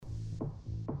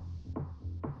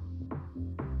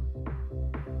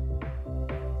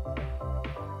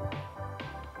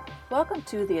Welcome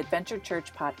to the Adventure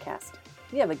Church podcast.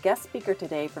 We have a guest speaker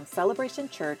today from Celebration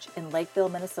Church in Lakeville,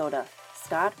 Minnesota,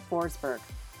 Scott Forsberg.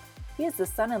 He is the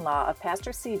son-in-law of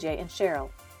Pastor CJ and Cheryl.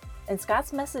 In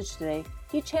Scott's message today,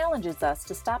 he challenges us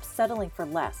to stop settling for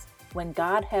less when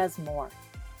God has more.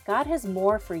 God has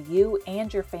more for you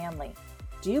and your family.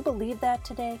 Do you believe that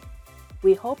today?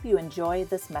 We hope you enjoy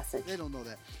this message. They don't know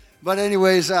that. But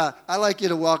anyways, I'd like you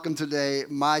to welcome today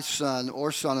my son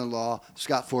or son-in-law,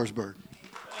 Scott Forsberg.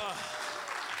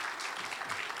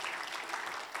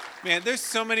 Man, there's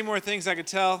so many more things I could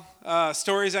tell,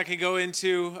 stories I could go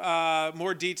into,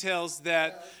 more details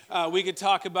that we could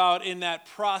talk about in that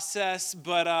process,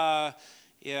 but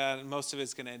yeah, most of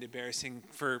it's going to end embarrassing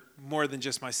for more than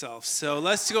just myself. So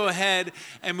let's go ahead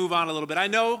and move on a little bit. I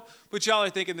know what y'all are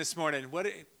thinking this morning. What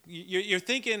you're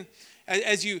thinking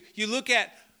as you look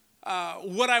at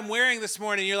what I'm wearing this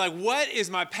morning, you're like, what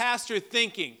is my pastor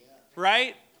thinking,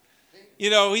 right? You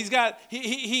know,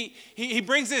 he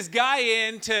brings this guy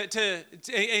in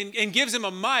and gives him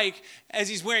a mic as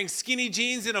he's wearing skinny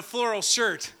jeans and a floral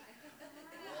shirt.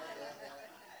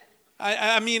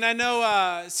 I mean, I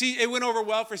know it went over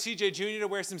well for CJ Jr. to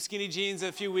wear some skinny jeans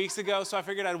a few weeks ago, so I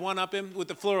figured I'd one-up him with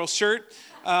the floral shirt.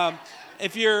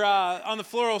 If you're on the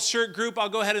floral shirt group, I'll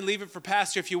go ahead and leave it for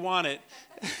Pastor if you want it.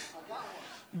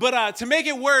 But to make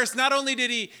it worse, not only did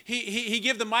he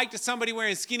give the mic to somebody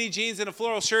wearing skinny jeans and a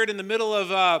floral shirt in the middle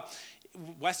of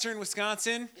western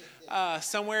Wisconsin,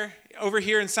 somewhere over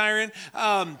here in Siren,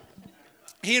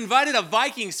 he invited a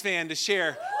Vikings fan to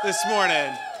share this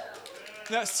morning.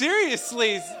 Now,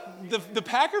 seriously, the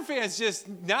Packer fans just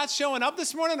not showing up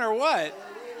this morning or what?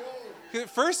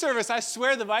 First service, I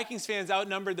swear the Vikings fans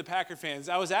outnumbered the Packer fans.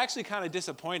 I was actually kind of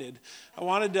disappointed. I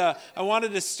wanted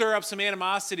to stir up some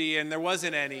animosity, and there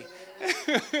wasn't any.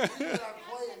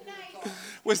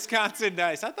 Wisconsin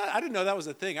nice. I didn't know that was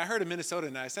a thing. I heard of Minnesota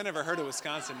nice. I never heard of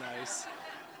Wisconsin nice.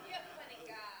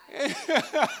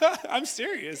 I'm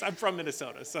serious. I'm from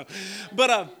Minnesota, so.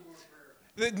 But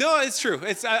no, it's true.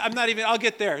 I'm not even, I'll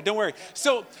get there. Don't worry.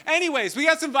 So anyways, we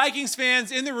got some Vikings fans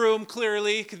in the room,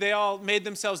 clearly. They all made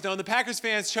themselves known. The Packers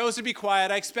fans chose to be quiet.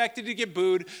 I expected to get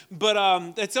booed, but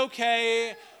it's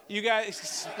okay. You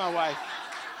guys, my wife.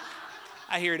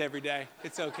 I hear it every day.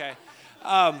 It's okay.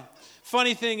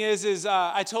 Funny thing is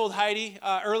I told Heidi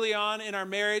early on in our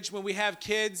marriage, when we have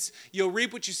kids, you'll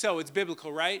reap what you sow. It's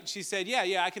biblical, right? She said,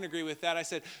 yeah, I can agree with that. I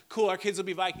said, cool, our kids will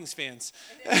be Vikings fans.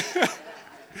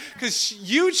 Because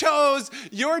you chose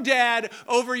your dad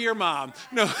over your mom.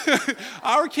 No,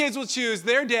 our kids will choose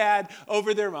their dad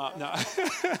over their mom. No,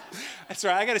 that's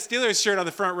right. I got a Steelers shirt on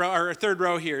the front row or third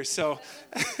row here, so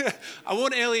I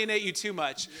won't alienate you too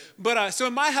much. But so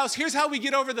in my house, here's how we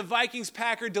get over the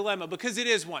Vikings-Packer dilemma, because it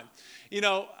is one. You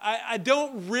know, I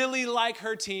don't really like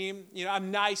her team. You know, I'm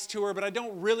nice to her, but I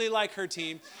don't really like her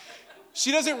team.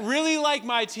 She doesn't really like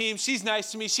my team. She's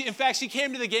nice to me. In fact, she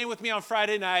came to the game with me on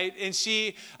Friday night, and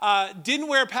she didn't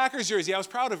wear a Packers jersey. I was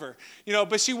proud of her, you know.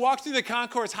 But she walked through the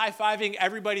concourse high-fiving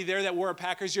everybody there that wore a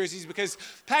Packers jerseys, because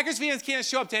Packers fans can't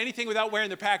show up to anything without wearing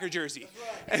their Packer jersey.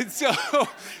 Right. And so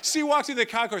she walked through the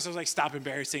concourse. I was like, stop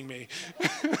embarrassing me.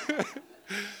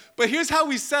 But here's how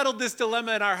we settled this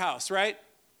dilemma in our house, right?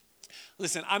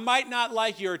 Listen, I might not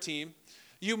like your team.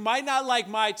 You might not like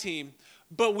my team.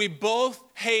 But we both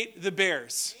hate the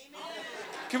Bears.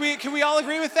 Can we all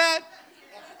agree with that?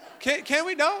 Can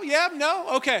we? No? Yeah?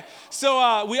 No? Okay.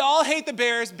 So we all hate the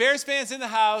Bears. Bears fans in the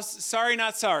house. Sorry,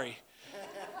 not sorry.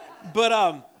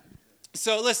 But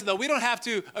so listen, though, we don't have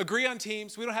to agree on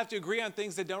teams. We don't have to agree on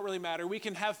things that don't really matter. We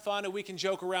can have fun and we can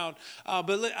joke around.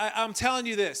 But I'm telling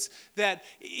you this, that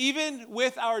even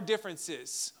with our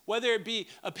differences, whether it be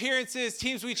appearances,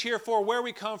 teams we cheer for, where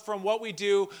we come from, what we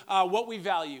do, what we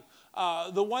value,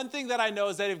 the one thing that I know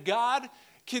is that if God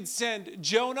could send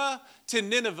Jonah to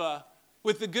Nineveh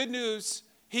with the good news,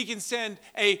 he can send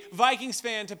a Vikings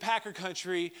fan to Packer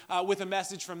country with a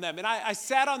message from them. And I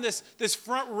sat on this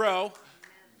front row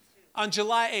on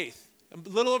July 8th, a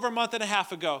little over a month and a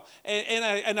half ago.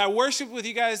 And I worshiped with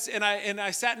you guys, and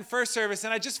I sat in first service,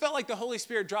 and I just felt like the Holy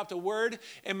Spirit dropped a word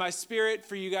in my spirit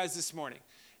for you guys this morning.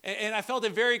 And I felt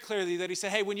it very clearly that he said,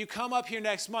 hey, when you come up here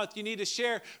next month, you need to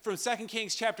share from 2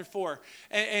 Kings chapter 4.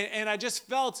 And I just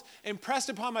felt impressed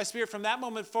upon my spirit from that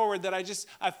moment forward that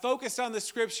I focused on the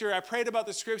scripture. I prayed about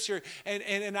the scripture.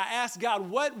 And I asked God,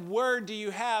 what word do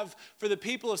you have for the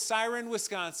people of Siren,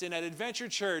 Wisconsin at Adventure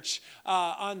Church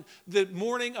on the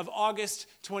morning of August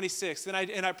 26th?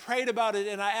 And I prayed about it,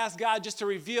 and I asked God just to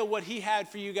reveal what he had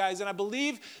for you guys. And I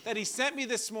believe that he sent me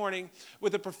this morning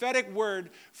with a prophetic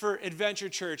word for Adventure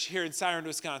Church. Church here in Siren,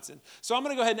 Wisconsin. So I'm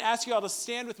going to go ahead and ask you all to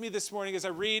stand with me this morning as I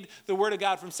read the Word of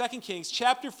God from 2 Kings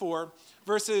chapter 4,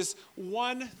 verses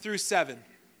 1 through 7.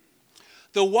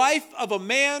 The wife of a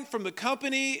man from the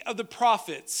company of the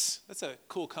prophets, that's a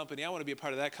cool company, I want to be a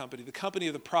part of that company, the company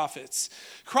of the prophets,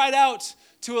 cried out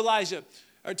to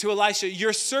Elisha,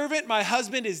 your servant, my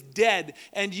husband, is dead,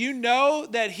 and you know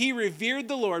that he revered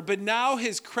the Lord, but now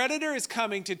his creditor is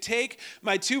coming to take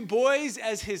my 2 boys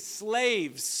as his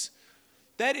slaves.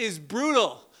 That is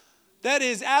brutal. That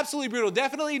is absolutely brutal.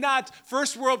 Definitely not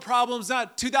first world problems,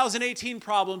 not 2018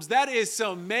 problems. That is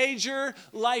some major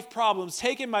life problems.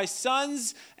 Taking my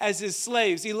sons as his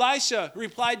slaves. Elisha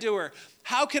replied to her,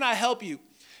 how can I help you?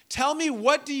 Tell me,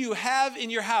 what do you have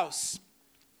in your house?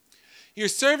 Your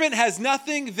servant has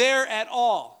nothing there at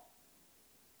all,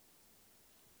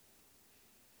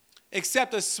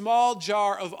 except a small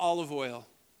jar of olive oil.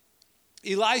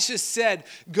 Elisha said,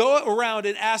 go around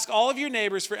and ask all of your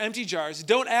neighbors for empty jars.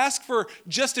 Don't ask for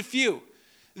just a few.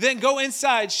 Then go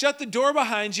inside, shut the door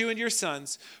behind you and your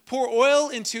sons. Pour oil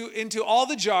into all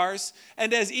the jars,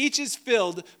 and as each is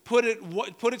filled, put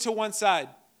it to one side.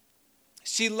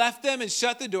 She left them and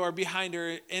shut the door behind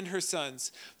her and her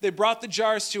sons. They brought the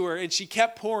jars to her, and she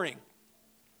kept pouring.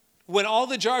 When all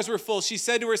the jars were full, she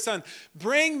said to her son,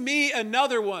 bring me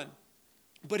another one.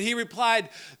 But he replied,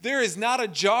 there is not a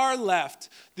jar left.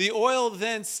 The oil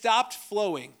then stopped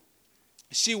flowing.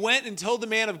 She went and told the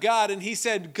man of God, and he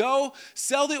said, go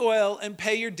sell the oil and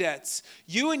pay your debts.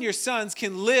 You and your sons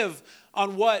can live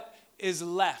on what is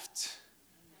left.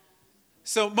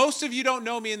 So most of you don't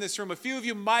know me in this room. A few of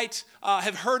you might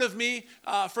have heard of me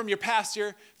from your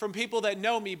pastor, from people that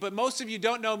know me, but most of you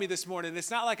don't know me this morning.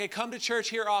 It's not like I come to church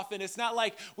here often. It's not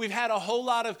like we've had a whole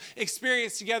lot of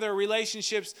experience together,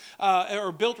 relationships,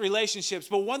 or built relationships.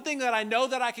 But one thing that I know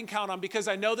that I can count on, because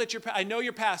I know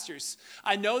your pastors,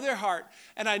 I know their heart,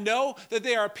 and I know that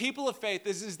they are people of faith,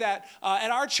 is that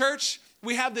at our church,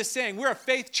 we have this saying, we're a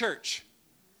faith church.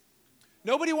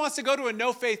 Nobody wants to go to a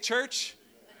no-faith church.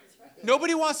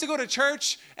 Nobody wants to go to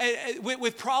church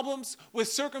with problems, with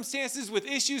circumstances, with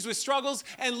issues, with struggles,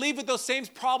 and leave with those same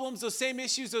problems, those same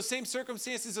issues, those same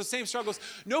circumstances, those same struggles.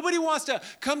 Nobody wants to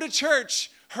come to church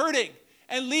hurting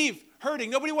and leave hurting.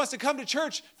 Nobody wants to come to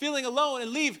church feeling alone and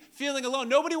leave feeling alone.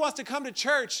 Nobody wants to come to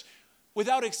church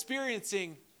without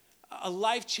experiencing a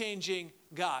life-changing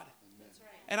God.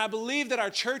 And I believe that our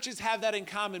churches have that in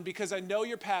common because I know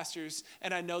your pastors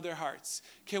and I know their hearts.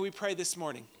 Can we pray this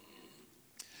morning?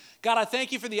 God, I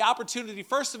thank you for the opportunity,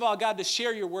 first of all, God, to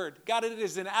share your word. God, it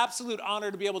is an absolute honor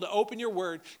to be able to open your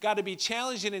word, God, to be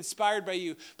challenged and inspired by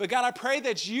you. But God, I pray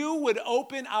that you would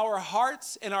open our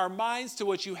hearts and our minds to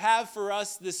what you have for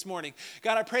us this morning.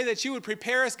 God, I pray that you would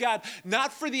prepare us, God,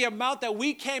 not for the amount that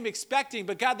we came expecting,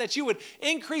 but God, that you would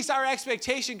increase our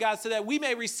expectation, God, so that we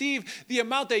may receive the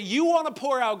amount that you want to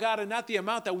pour out, God, and not the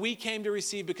amount that we came to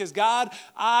receive. Because God,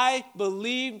 I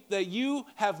believe that you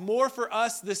have more for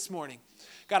us this morning.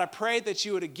 God, I pray that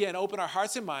you would again open our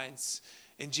hearts and minds.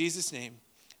 In Jesus' name,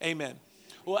 amen.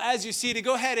 Well, as you see, to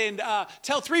go ahead and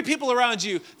tell 3 people around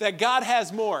you that God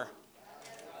has more.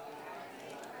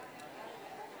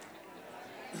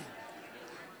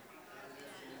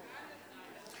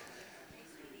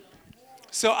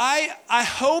 So I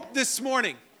hope this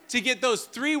morning to get those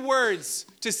 3 words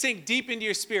to sink deep into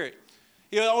your spirit.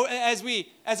 You know,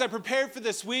 as I prepared for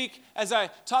this week, as I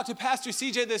talked to Pastor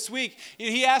CJ this week,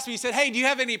 he asked me, he said, hey, do you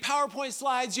have any PowerPoint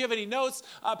slides? Do you have any notes?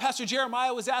 Pastor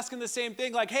Jeremiah was asking the same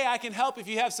thing, like, hey, I can help if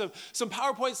you have some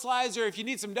PowerPoint slides or if you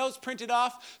need some notes printed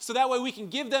off, so that way we can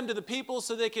give them to the people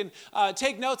so they can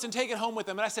take notes and take it home with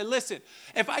them. And I said, listen,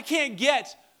 if I can't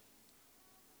get,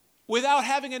 without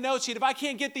having a note sheet, if I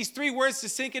can't get these 3 words to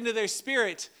sink into their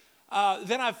spirit,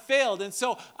 then I've failed. And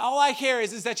so all I care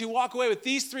is that you walk away with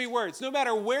these 3 words. No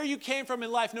matter where you came from in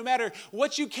life, no matter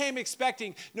what you came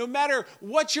expecting, no matter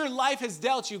what your life has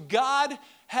dealt you, God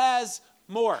has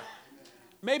more.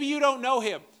 Maybe you don't know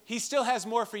him. He still has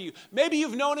more for you. Maybe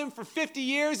you've known him for 50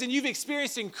 years and you've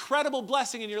experienced incredible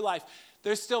blessing in your life.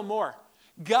 There's still more.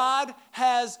 God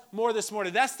has more this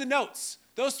morning. That's the notes.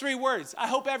 Those 3 words. I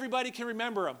hope everybody can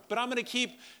remember them. But I'm going to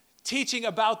keep teaching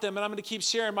about them and I'm going to keep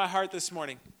sharing my heart this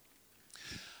morning.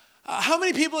 How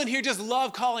many people in here just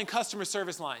love calling customer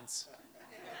service lines?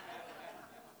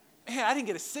 Man, I didn't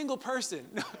get a single person.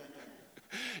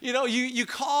 You know, you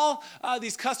call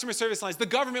these customer service lines. The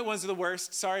government ones are the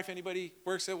worst. Sorry if anybody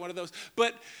works at one of those.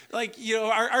 But like, you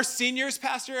know, our seniors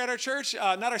pastor at our church,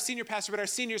 not our senior pastor, but our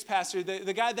seniors pastor,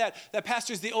 the guy that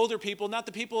pastors the older people, not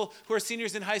the people who are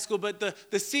seniors in high school, but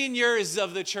the seniors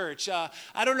of the church.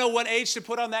 I don't know what age to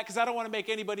put on that because I don't want to make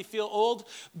anybody feel old.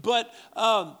 But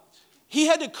he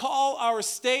had to call our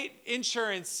state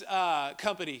insurance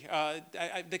company.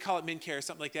 They call it MinCare or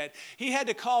something like that. He had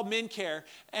to call MinCare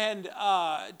and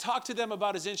talk to them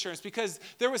about his insurance because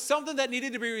there was something that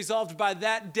needed to be resolved by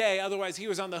that day. Otherwise, he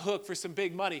was on the hook for some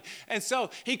big money. And so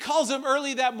he calls them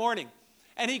early that morning.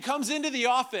 And he comes into the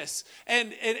office,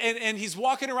 and he's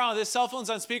walking around with his cell phone's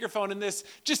on speakerphone, and this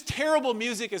just terrible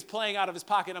music is playing out of his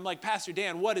pocket. I'm like, Pastor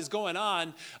Dan, what is going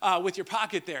on with your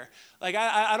pocket there? Like,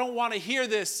 I don't want to hear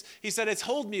this. He said, it's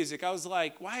hold music. I was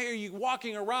like, why are you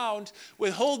walking around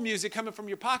with hold music coming from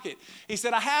your pocket? He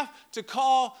said, I have to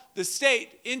call the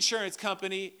state insurance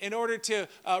company in order to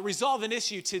resolve an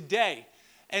issue today.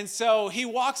 And so he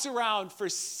walks around for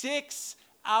 6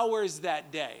 hours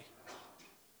that day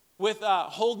with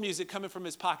hold music coming from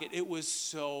his pocket. It was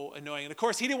so annoying. And of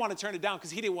course, he didn't want to turn it down because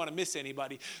he didn't want to miss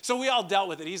anybody. So we all dealt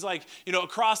with it. He's like,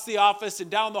 across the office and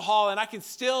down the hall, and I can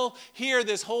still hear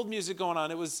this hold music going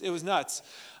on. It was nuts.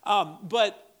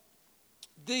 But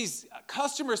these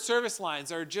customer service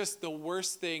lines are just the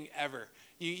worst thing ever.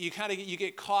 You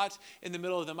get caught in the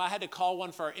middle of them. I had to call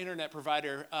one for our internet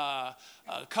provider a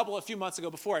few months ago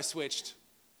before I switched.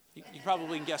 You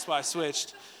probably can guess why I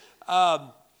switched.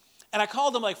 And I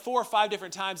called them like 4 or 5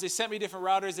 different times. They sent me different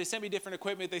routers. They sent me different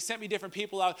equipment. They sent me different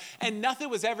people out. And nothing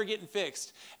was ever getting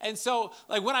fixed. And so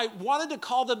like when I wanted to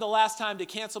call them the last time to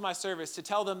cancel my service, to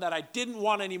tell them that I didn't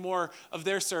want any more of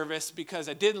their service because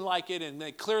I didn't like it and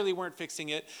they clearly weren't fixing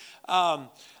it,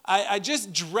 I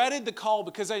just dreaded the call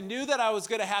because I knew that I was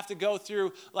going to have to go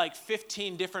through like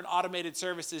 15 different automated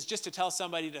services just to tell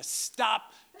somebody to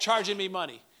stop charging me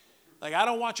money. Like, I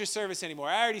don't want your service anymore.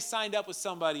 I already signed up with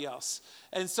somebody else.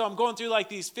 And so I'm going through like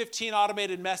these 15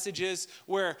 automated messages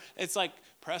where it's like,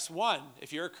 press 1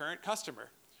 if you're a current customer.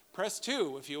 Press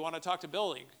 2 if you want to talk to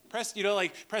billing. Press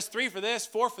 3 for this,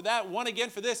 4 for that, 1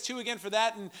 again for this, 2 again for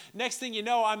that. And next thing you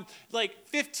know, I'm like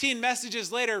 15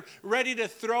 messages later, ready to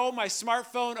throw my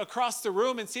smartphone across the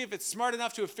room and see if it's smart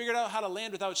enough to have figured out how to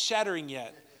land without shattering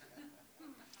yet.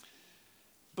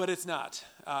 But it's not.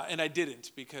 And I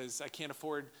didn't because I can't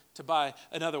afford to buy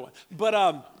another one.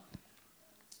 But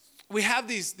we have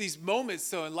these moments,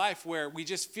 though, in life where we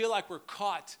just feel like we're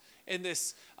caught in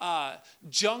this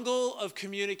jungle of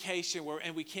communication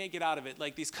and we can't get out of it.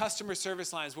 Like these customer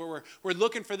service lines where we're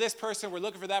looking for this person, we're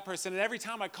looking for that person. And every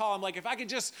time I call, I'm like, if I could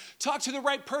just talk to the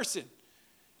right person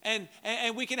and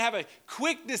we can have a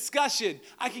quick discussion,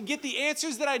 I can get the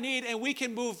answers that I need and we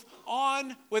can move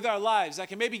on with our lives. I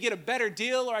can maybe get a better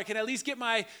deal or I can at least get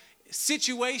my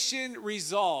situation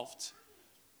resolved.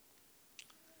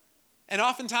 And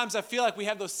oftentimes I feel like we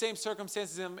have those same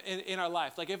circumstances in our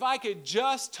life. Like if I could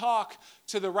just talk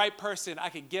to the right person, I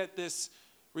could get this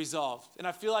resolved. And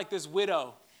I feel like this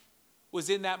widow was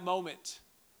in that moment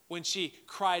when she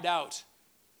cried out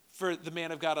for the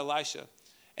man of God, Elisha.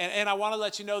 And I want to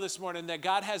let you know this morning that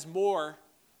God has more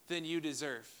than you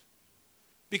deserve.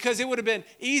 Because it would have been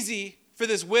easy for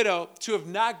this widow to have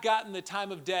not gotten the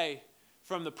time of day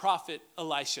from the prophet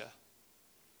Elisha.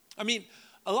 I mean,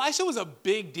 Elisha was a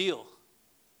big deal.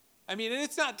 I mean, and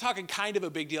it's not talking kind of a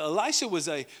big deal. Elisha was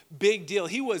a big deal.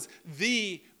 He was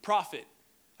the prophet.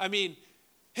 I mean,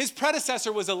 his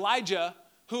predecessor was Elijah,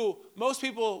 who most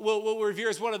people will revere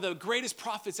as one of the greatest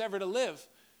prophets ever to live.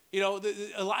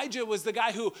 Elijah was the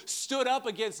guy who stood up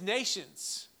against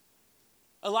nations.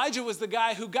 Elijah was the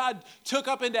guy who God took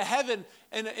up into heaven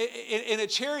in a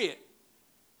chariot.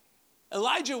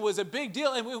 Elijah was a big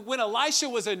deal. And when Elisha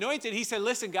was anointed, he said,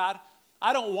 listen, God,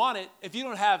 I don't want it if you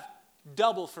don't have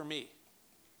double for me.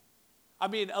 I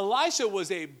mean, Elisha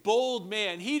was a bold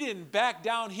man. He didn't back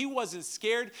down. He wasn't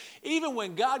scared. Even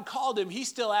when God called him, he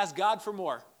still asked God for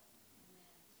more.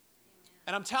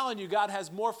 And I'm telling you, God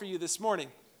has more for you this morning.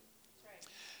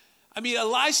 I mean,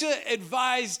 Elisha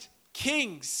advised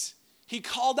kings. He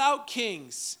called out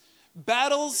kings.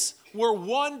 Battles were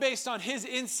won based on his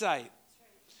insight.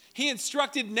 He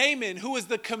instructed Naaman, who was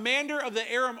the commander of the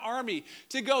Aram army,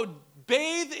 to go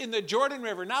bathe in the Jordan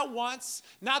River, not once,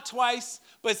 not twice,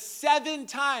 but 7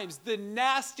 times, the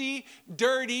nasty,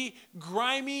 dirty,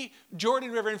 grimy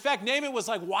Jordan River. In fact, Naaman was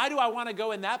like, why do I want to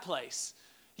go in that place?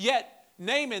 Yet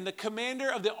Naaman, the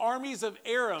commander of the armies of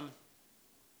Aram,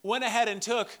 went ahead and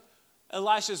took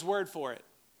Elisha's word for it.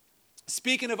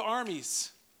 Speaking of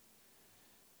armies,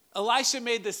 Elisha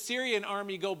made the Syrian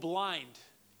army go blind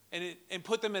and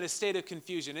put them in a state of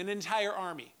confusion, an entire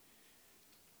army.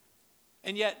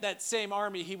 And yet that same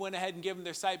army, he went ahead and gave them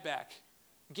their sight back,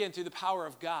 again, through the power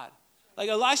of God. Like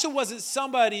Elisha wasn't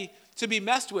somebody to be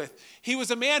messed with. He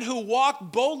was a man who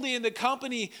walked boldly in the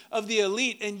company of the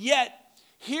elite, and yet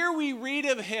here we read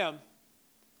of him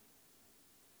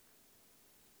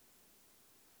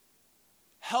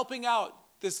helping out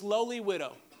this lowly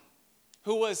widow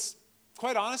who was,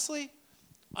 quite honestly,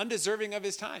 undeserving of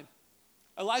his time.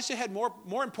 Elisha had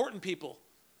more important people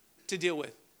to deal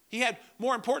with. He had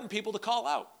more important people to call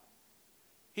out.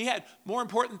 He had more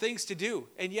important things to do.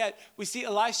 And yet we see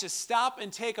Elisha stop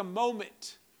and take a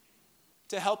moment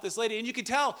to help this lady. And you can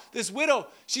tell this widow,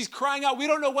 she's crying out. We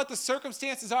don't know what the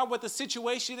circumstances are, what the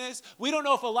situation is. We don't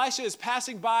know if Elisha is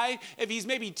passing by, if he's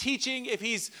maybe teaching, if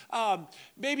he's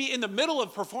maybe in the middle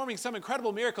of performing some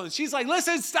incredible miracle. And she's like,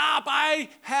 listen, stop, I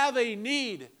have a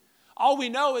need. All we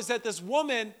know is that this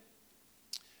woman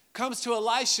comes to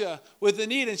Elisha with a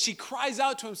need and she cries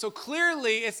out to him. So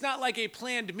clearly it's not like a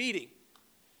planned meeting.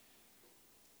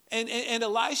 And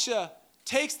Elisha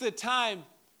takes the time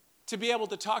to be able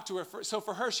to talk to her. So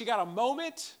for her, she got a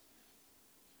moment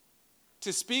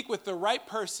to speak with the right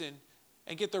person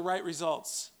and get the right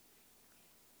results.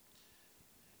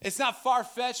 It's not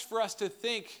far-fetched for us to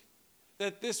think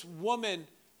that this woman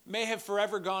may have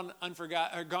forever gone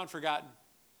forgotten.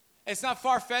 It's not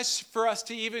far-fetched for us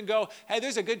to even go, hey,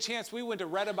 there's a good chance we wouldn't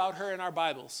have read about her in our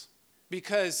Bibles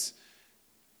because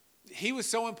he was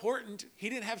so important, he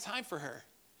didn't have time for her.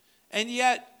 And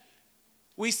yet,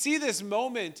 we see this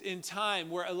moment in time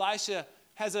where Elisha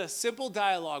has a simple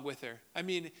dialogue with her. I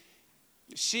mean,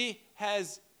 she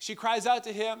cries out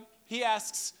to him. He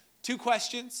asks 2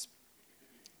 questions.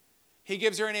 He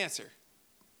gives her an answer.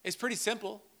 It's pretty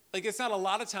simple. Like, it's not a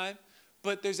lot of time,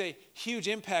 but there's a huge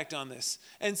impact on this.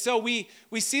 And so we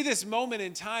see this moment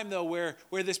in time, though, where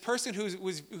this person who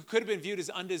could have been viewed as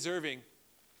undeserving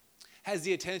has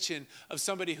the attention of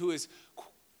somebody who is,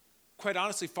 quite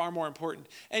honestly, far more important.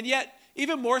 And yet,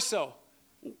 even more so,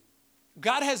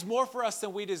 God has more for us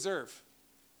than we deserve,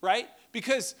 right?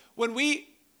 Because when we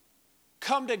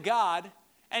come to God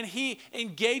and he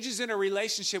engages in a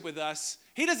relationship with us,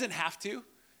 he doesn't have to.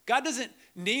 God doesn't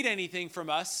need anything from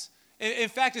us. In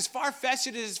fact, as far-fetched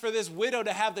it is for this widow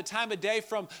to have the time of day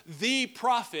from the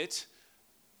prophet,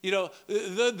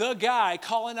 the guy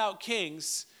calling out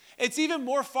kings, it's even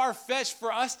more far-fetched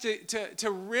for us to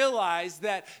realize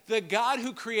that the God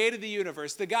who created the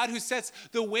universe, the God who sets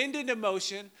the wind into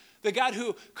motion, the God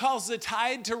who calls the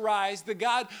tide to rise, the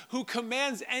God who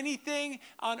commands anything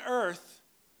on earth,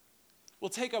 will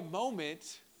take a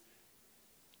moment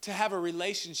to have a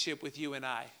relationship with you and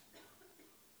I,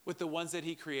 with the ones that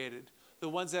he created, the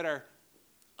ones that are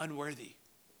unworthy.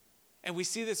 And we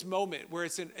see this moment where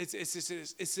it's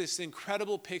this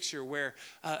incredible picture where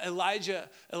Elisha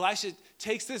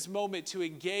takes this moment to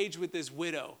engage with this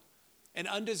widow, an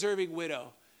undeserving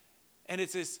widow. And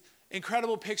it's this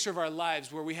incredible picture of our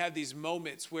lives where we have these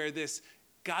moments where this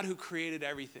God who created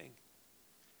everything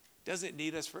doesn't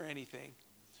need us for anything,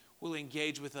 will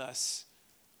engage with us.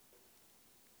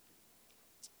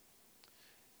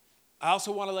 I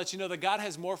also want to let you know that God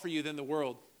has more for you than the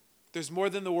world. There's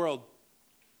more than the world.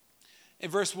 In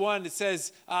verse 1, it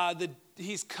says,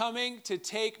 he's coming to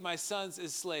take my sons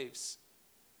as slaves.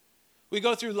 We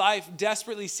go through life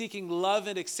desperately seeking love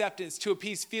and acceptance to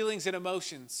appease feelings and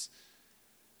emotions.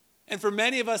 And for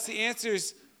many of us, the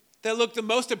answers that look the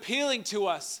most appealing to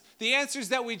us, the answers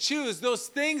that we choose, those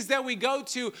things that we go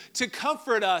to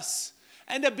comfort us,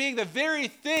 end up being the very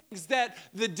things that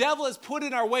the devil has put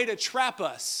in our way to trap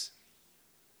us.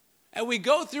 And we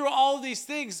go through all of these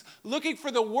things looking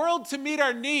for the world to meet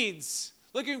our needs,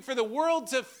 looking for the world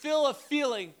to fulfill a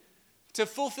feeling,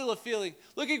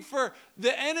 looking for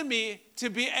the enemy to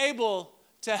be able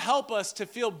to help us to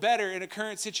feel better in a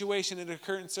current situation, in a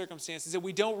current circumstances. And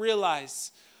we don't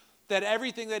realize that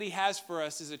everything that he has for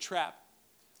us is a trap.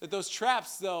 That those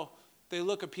traps, though, they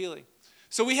look appealing.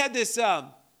 So we had this,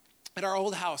 at our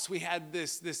old house, we had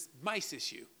this mice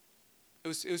issue. It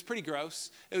was pretty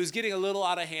gross. It was getting a little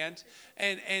out of hand.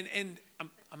 And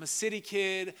I'm a city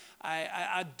kid.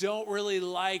 I don't really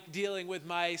like dealing with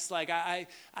mice. Like I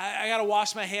got to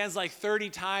wash my hands like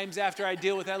 30 times after I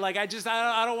deal with that. Like I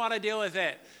don't want to deal with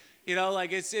it.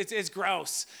 Like it's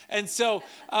gross. And so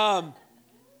I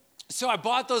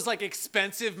bought those like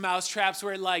expensive mouse traps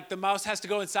where like the mouse has to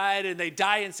go inside and they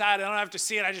die inside. I don't have to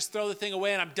see it. I just throw the thing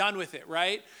away and I'm done with it,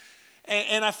 right?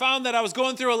 And I found that I was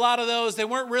going through a lot of those. They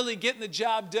weren't really getting the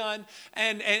job done.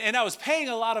 And I was paying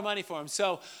a lot of money for them.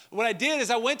 So what I did is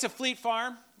I went to Fleet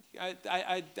Farm.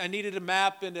 I needed a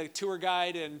map and a tour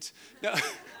guide. And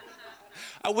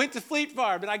I went to Fleet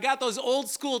Farm. And I got those old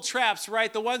school traps,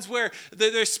 right? The ones where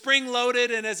they're spring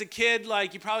loaded. And as a kid,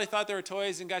 like you probably thought they were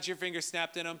toys and got your finger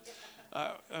snapped in them.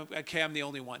 Okay, I'm the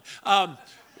only one.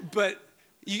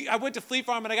 I went to Fleet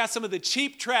Farm and I got some of the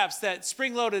cheap traps that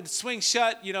spring-loaded, swing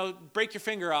shut, break your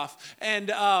finger off.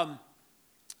 And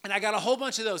And I got a whole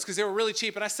bunch of those because they were really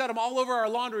cheap. And I set them all over our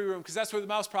laundry room because that's where the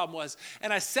mouse problem was.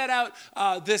 And I set out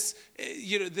this,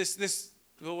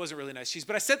 well, it wasn't really nice cheese,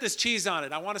 but I set this cheese on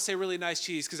it. I want to say really nice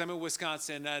cheese because I'm in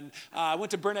Wisconsin. And I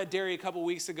went to Burnett Dairy a couple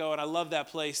weeks ago, and I love that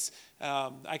place.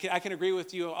 I can agree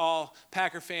with you all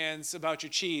Packer fans about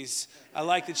your cheese. I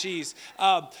like the cheese.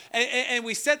 And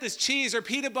we set this cheese or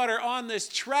peanut butter on this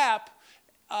trap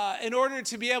in order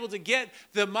to be able to get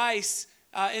the mice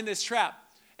in this trap.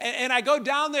 And I go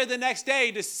down there the next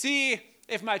day to see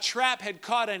if my trap had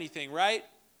caught anything, right?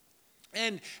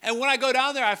 And when I go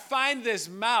down there, I find this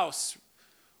mouse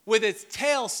with its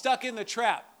tail stuck in the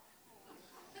trap.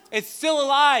 It's still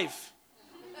alive.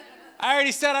 I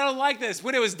already said I don't like this.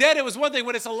 When it was dead, it was one thing.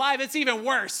 When it's alive, it's even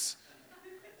worse.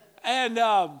 And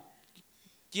I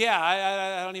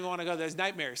don't even want to go there. There's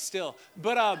nightmares still.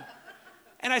 But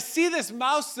and I see this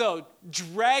mouse, though,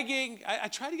 dragging. I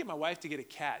tried to get my wife to get a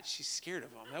cat. She's scared of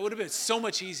them. That would have been so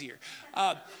much easier.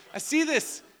 I see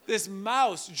this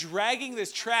mouse dragging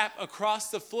this trap across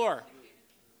the floor.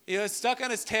 It's stuck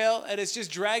on its tail, and it's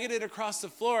just dragging it across the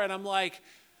floor. And I'm like,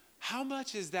 how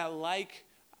much is that like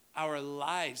our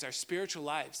lives, our spiritual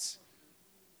lives?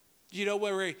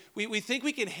 Where we think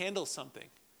we can handle something,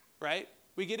 right?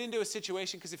 We get into a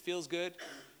situation because it feels good.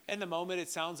 In the moment, it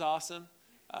sounds awesome.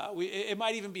 It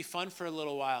might even be fun for a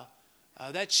little while.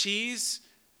 That cheese,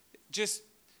 just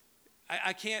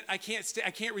I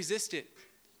can't resist it.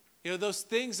 Those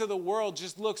things of the world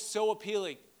just look so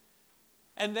appealing,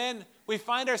 and then we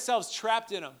find ourselves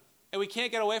trapped in them, and we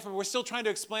can't get away from them. We're still trying to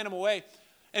explain them away,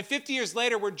 and 50 years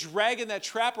later, we're dragging that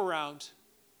trap around,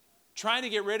 trying to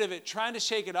get rid of it, trying to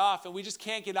shake it off, and we just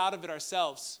can't get out of it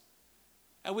ourselves,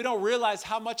 and we don't realize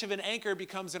how much of an anchor it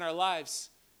becomes in our lives.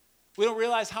 We don't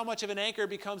realize how much of an anchor it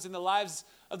becomes in the lives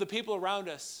of the people around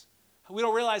us. We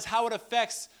don't realize how it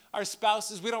affects our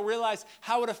spouses. We don't realize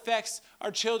how it affects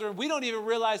our children. We don't even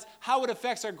realize how it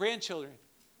affects our grandchildren.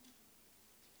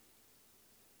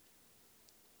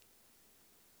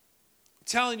 I'm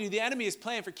telling you, the enemy is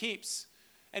playing for keeps,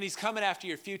 and he's coming after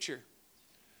your future.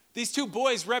 These two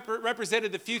boys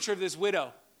represented the future of this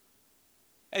widow,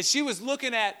 as she was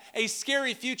looking at a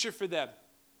scary future for them.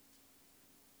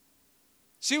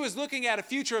 She was looking at a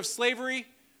future of slavery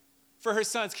for her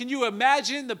sons. Can you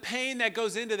imagine the pain that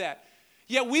goes into that?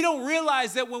 Yet we don't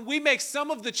realize that when we make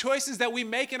some of the choices that we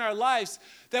make in our lives,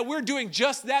 that we're doing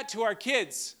just that to our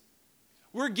kids.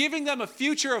 We're giving them a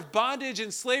future of bondage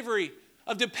and slavery,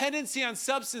 of dependency on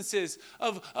substances,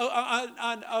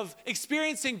 of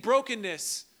experiencing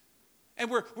brokenness.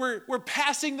 And we're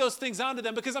passing those things on to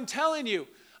them because I'm telling you,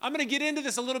 I'm going to get into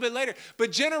this a little bit later, but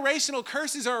generational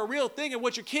curses are a real thing, and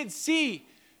what your kids see,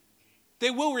 they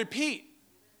will repeat.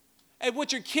 And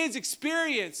what your kids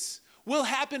experience will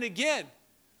happen again.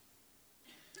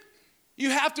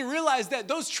 You have to realize that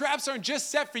those traps aren't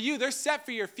just set for you, they're set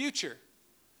for your future.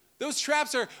 Those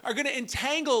traps are going to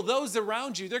entangle those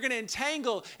around you. They're going to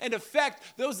entangle and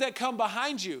affect those that come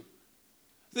behind you.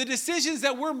 The decisions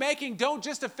that we're making don't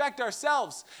just affect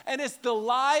ourselves. And it's the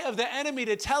lie of the enemy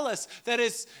to tell us that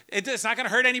it's not going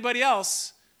to hurt anybody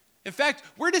else. In fact,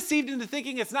 we're deceived into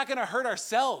thinking it's not going to hurt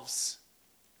ourselves.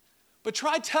 But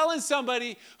try telling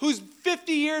somebody who's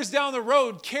 50 years down the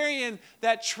road carrying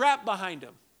that trap behind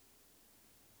them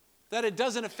that it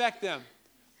doesn't affect them,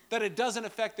 that it doesn't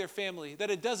affect their family, that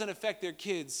it doesn't affect their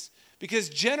kids. Because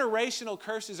generational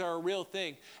curses are a real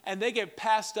thing, and they get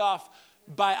passed off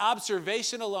by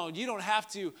observation alone. You don't have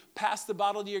to pass the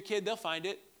bottle to your kid, they'll find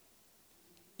it.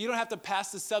 You don't have to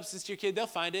pass the substance to your kid, they'll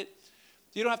find it.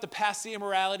 You don't have to pass the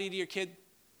immorality to your kid,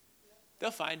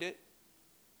 they'll find it.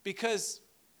 Because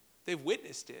they've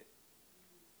witnessed it.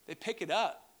 They pick it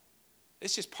up.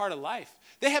 It's just part of life.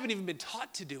 They haven't even been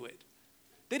taught to do it.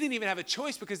 They didn't even have a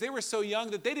choice because they were so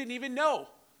young that they didn't even know.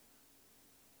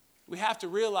 We have to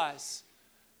realize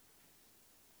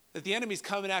that the enemy's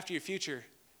coming after your future,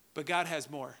 but God has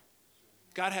more.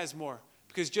 God has more.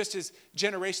 Because just as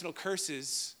generational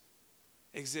curses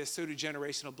exist, so do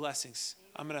generational blessings.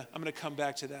 I'm gonna come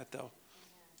back to that, though.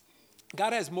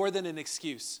 God has more than an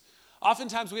excuse.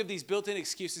 Oftentimes we have these built-in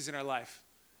excuses in our life,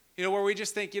 where we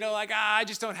just think, I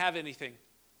just don't have anything.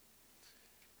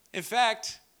 In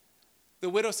fact, the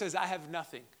widow says, I have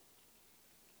nothing.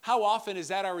 How often is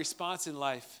that our response in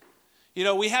life?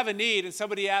 We have a need and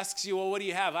somebody asks you, well, what do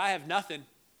you have? I have nothing.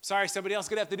 Sorry, somebody else is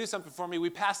going to have to do something for me. We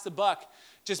pass the buck.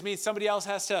 Just means somebody else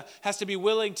has to be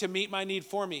willing to meet my need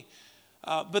for me.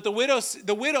 But the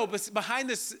widow, behind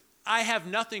this I have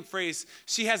nothing phrase,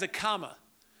 she has a comma.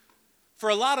 For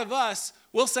a lot of us,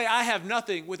 we'll say I have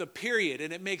nothing with a period,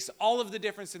 and it makes all of the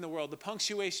difference in the world. The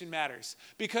punctuation matters.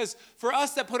 Because for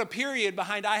us that put a period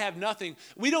behind I have nothing,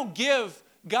 we don't give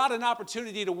God an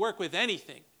opportunity to work with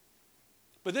anything.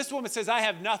 But this woman says, I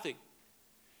have nothing.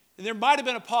 And there might have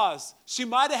been a pause. She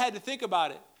might have had to think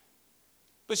about it.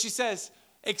 But she says,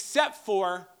 except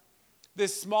for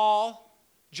this small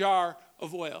jar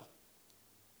of oil.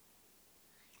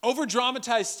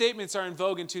 Over-dramatized statements are in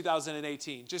vogue in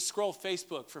 2018. Just scroll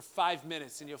Facebook for 5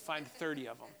 minutes and you'll find 30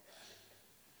 of them.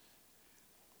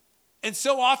 And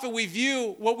so often we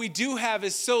view what we do have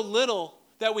as so little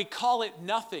that we call it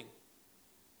nothing.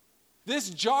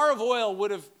 This jar of oil would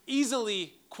have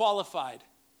easily qualified.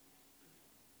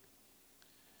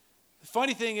 The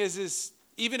funny thing is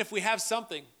even if we have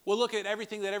something, we'll look at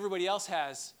everything that everybody else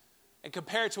has and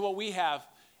compare it to what we have,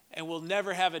 and we'll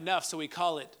never have enough, so we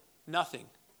call it nothing.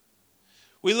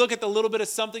 We look at the little bit of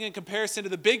something in comparison to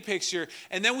the big picture,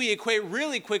 and then we equate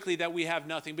really quickly that we have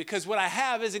nothing because what I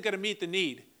have isn't going to meet the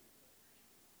need.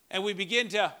 And we begin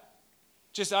to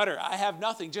just utter, I have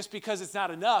nothing. Just because it's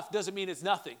not enough doesn't mean it's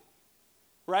nothing.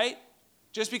 Right?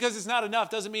 Just because it's not enough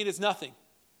doesn't mean it's nothing.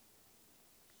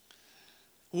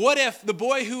 What if the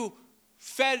boy who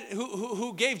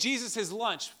gave Jesus his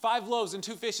lunch, 5 loaves and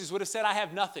 2 fishes, would have said, I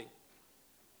have nothing?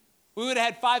 We would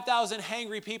have had 5,000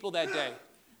 hangry people that day.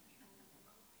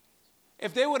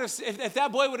 If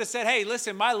that boy would have said, hey,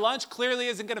 listen, my lunch clearly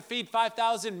isn't going to feed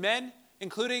 5,000 men,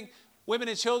 including women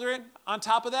and children on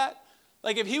top of that.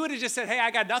 Like if he would have just said, hey,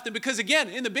 I got nothing, because again,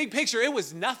 in the big picture, it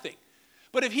was nothing.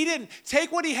 But if he didn't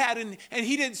take what he had and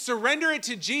he didn't surrender it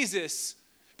to Jesus,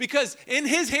 because in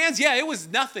his hands, yeah, it was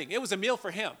nothing. It was a meal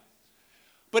for him.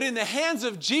 But in the hands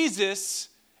of Jesus,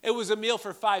 it was a meal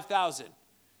for 5,000.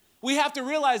 We have to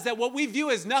realize that what we view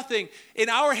as nothing in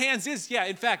our hands is, yeah,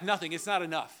 in fact, nothing. It's not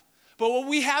enough. But what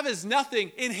we have as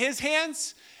nothing in his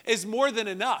hands is more than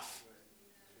enough.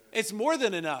 It's more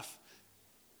than enough.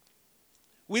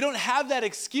 We don't have that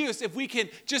excuse if we can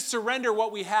just surrender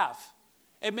what we have.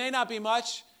 It may not be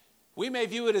much. We may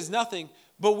view it as nothing,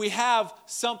 but we have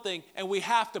something and we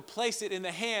have to place it in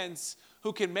the hands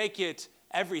who can make it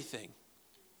everything.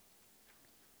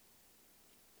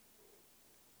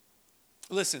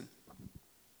 Listen,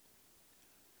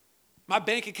 my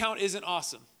bank account isn't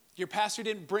awesome. Your pastor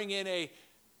didn't bring in a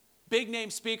big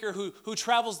name speaker who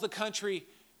travels the country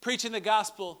preaching the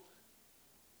gospel,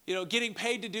 getting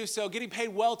paid to do so, getting paid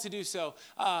well to do so.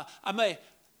 I'm a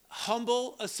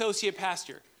humble associate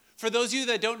pastor. For those of you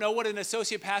that don't know what an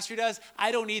associate pastor does,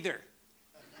 I don't either.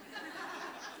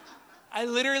 I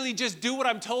literally just do what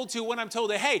I'm told to when I'm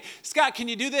told, hey, Scott, can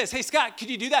you do this? Hey, Scott, can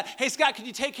you do that? Hey, Scott, can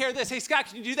you take care of this? Hey, Scott,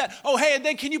 can you do that? Oh, hey, and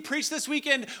then can you preach this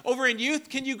weekend over in youth?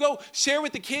 Can you go share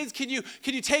with the kids? Can you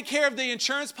take care of the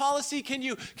insurance policy? Can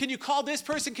you call this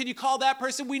person? Can you call that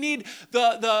person? We need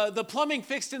the plumbing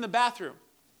fixed in the bathroom.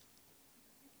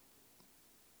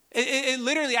 It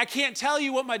literally, I can't tell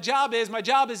you what my job is. My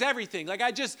job is everything. Like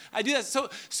I do that.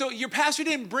 So your pastor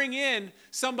didn't bring in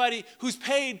somebody who's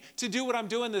paid to do what I'm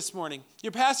doing this morning.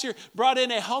 Your pastor brought in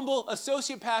a humble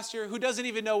associate pastor who doesn't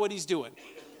even know what he's doing.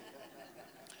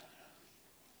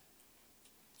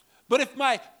 But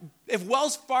if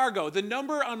Wells Fargo, the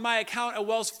number on my account at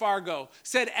Wells Fargo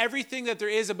said everything that there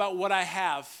is about what I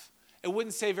have, it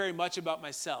wouldn't say very much about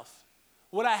myself.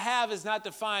 What I have is not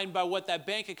defined by what that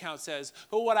bank account says,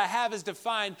 but what I have is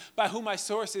defined by who my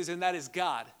source is, and that is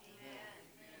God.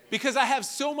 Because I have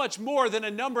so much more than a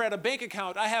number at a bank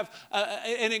account. I have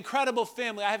an incredible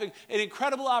family. I have an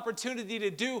incredible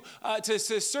opportunity to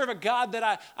serve a God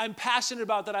that I'm passionate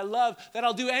about, that I love, that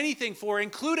I'll do anything for,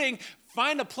 including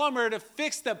find a plumber to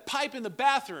fix the pipe in the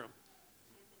bathroom.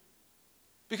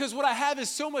 Because what I have is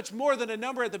so much more than a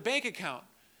number at the bank account.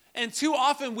 And too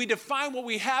often we define what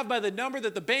we have by the number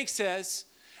that the bank says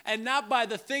and not by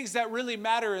the things that really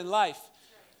matter in life.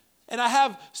 And I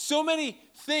have so many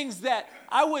things that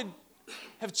I would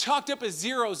have chalked up as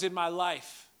zeros in my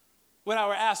life when I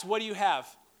were asked, what do you have?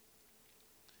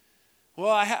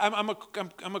 Well,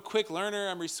 I'm a quick learner.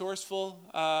 I'm resourceful.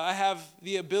 I have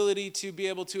the ability to be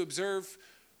able to observe,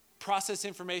 process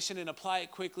information, and apply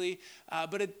it quickly.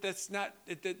 But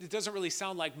it doesn't really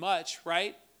sound like much,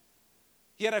 right?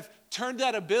 Yet I've turned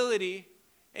that ability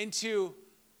into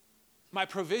my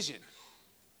provision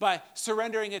by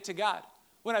surrendering it to God.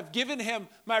 When I've given him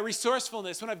my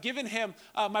resourcefulness, when I've given him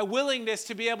my willingness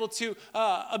to be able to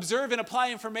observe and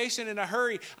apply information in a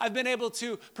hurry, I've been able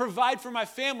to provide for my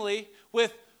family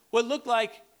with what looked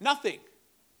like nothing.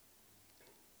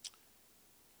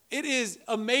 It is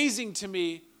amazing to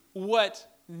me what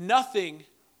nothing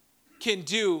can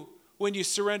do when you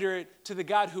surrender it to the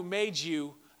God who made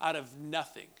you out of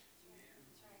nothing,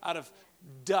 out of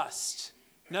dust.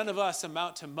 None of us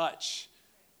amount to much,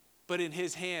 but in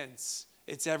his hands,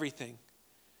 it's everything.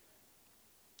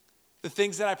 The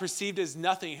things that I perceived as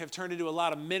nothing have turned into a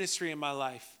lot of ministry in my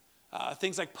life.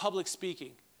 Things like public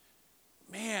speaking.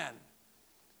 Man,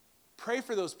 pray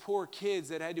for those poor kids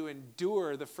that had to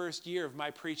endure the first year of my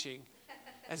preaching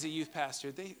as a youth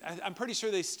pastor. I'm pretty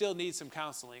sure they still need some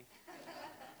counseling.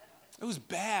 It was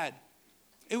bad.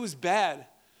 It was bad.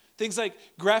 Things like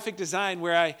graphic design,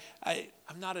 where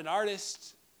I'm not an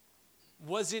artist,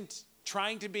 wasn't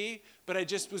trying to be, but I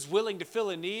just was willing to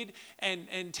fill a need.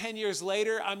 And 10 years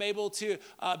later, I'm able to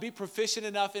be proficient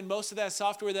enough in most of that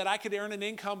software that I could earn an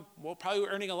income, well, probably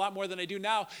earning a lot more than I do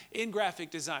now in graphic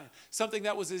design. Something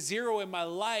that was a zero in my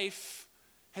life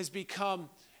has become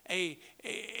an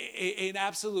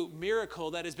absolute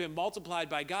miracle that has been multiplied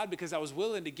by God because I was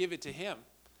willing to give it to him.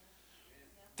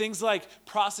 Things like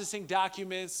processing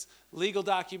documents, legal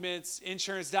documents,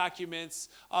 insurance documents,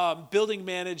 building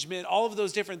management, all of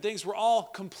those different things were all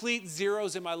complete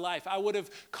zeros in my life. I would have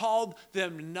called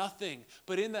them nothing.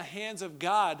 But in the hands of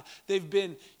God, they've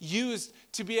been used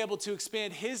to be able to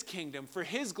expand his kingdom for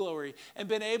his glory and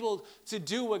been able to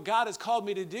do what God has called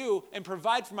me to do and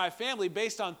provide for my family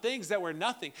based on things that were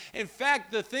nothing. In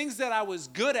fact, the things that I was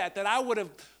good at, that I would have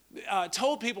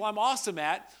told people I'm awesome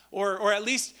at, or at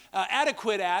least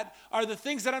adequate at, are the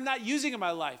things that I'm not using in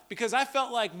my life. Because I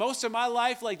felt like most of my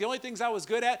life, like the only things I was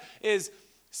good at is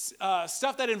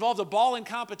stuff that involved a ball in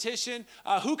competition,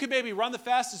 who could maybe run the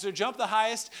fastest or jump the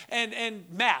highest, and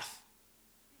math.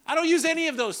 I don't use any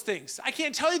of those things. I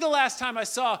can't tell you the last time I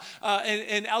saw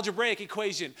an algebraic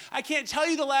equation. I can't tell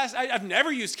you I've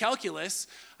never used calculus.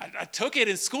 I took it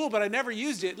in school, but I never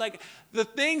used it. Like the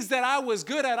things that I was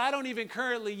good at, I don't even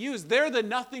currently use. They're the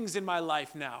nothings in my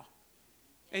life now.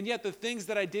 And yet the things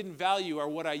that I didn't value are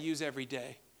what I use every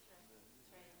day.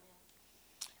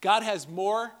 God has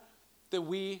more than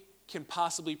we can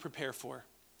possibly prepare for.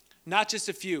 Not just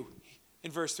a few. In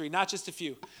verse 3, not just a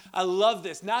few. I love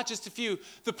this, not just a few.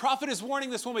 The prophet is warning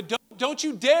this woman, don't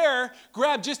you dare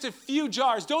grab just a few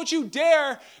jars. Don't you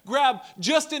dare grab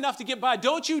just enough to get by.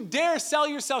 Don't you dare sell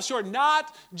yourself short,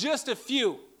 not just a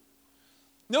few.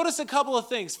 Notice a couple of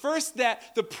things. First,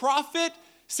 that the prophet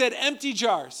said empty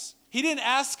jars. He didn't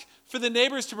ask for the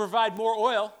neighbors to provide more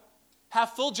oil.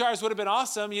 Half full jars would have been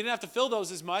awesome. You didn't have to fill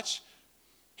those as much.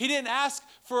 He didn't ask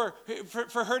for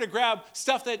her to grab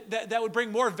stuff that would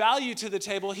bring more value to the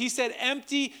table. He said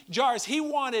empty jars. He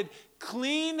wanted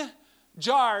clean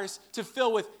jars to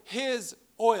fill with his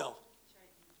oil.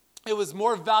 It was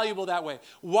more valuable that way.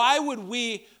 Why would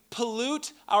we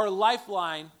pollute our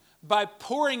lifeline by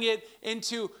pouring it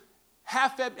into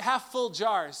half full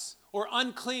jars or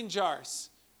unclean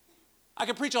jars? I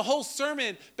could preach a whole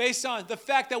sermon based on the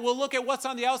fact that we'll look at what's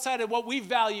on the outside and what we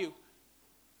value,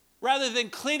 rather than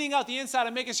cleaning out the inside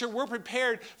and making sure we're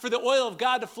prepared for the oil of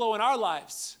God to flow in our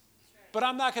lives. But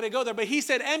I'm not going to go there. But he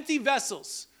said empty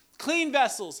vessels, clean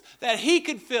vessels that he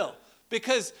could fill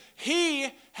because he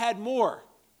had more.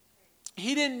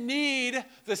 He didn't need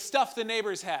the stuff the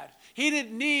neighbors had. He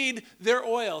didn't need their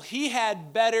oil. He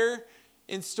had better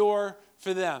in store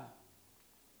for them.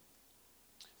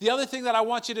 The other thing that I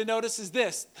want you to notice is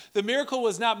this. The miracle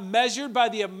was not measured by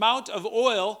the amount of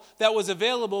oil that was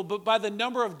available, but by the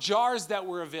number of jars that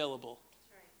were available.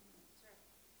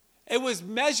 It was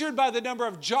measured by the number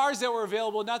of jars that were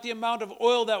available, not the amount of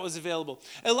oil that was available.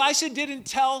 Elisha didn't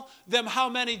tell them how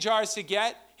many jars to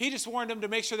get. He just warned them to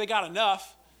make sure they got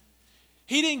enough.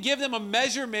 He didn't give them a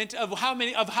measurement of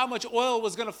how much oil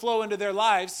was going to flow into their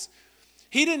lives.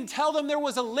 He didn't tell them there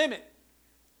was a limit.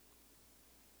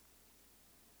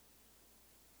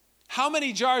 How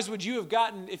many jars would you have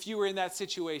gotten if you were in that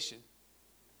situation?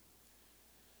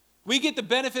 We get the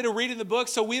benefit of reading the book,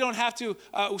 so we don't have to,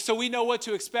 so we know what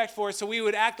to expect for it, so we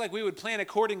would act like we would plan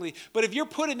accordingly. But if you're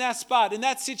put in that spot, in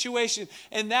that situation,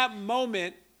 in that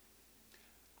moment,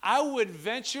 I would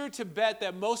venture to bet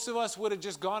that most of us would have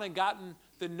just gone and gotten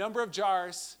the number of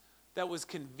jars that was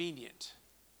convenient.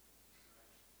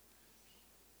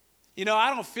 You know,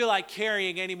 I don't feel like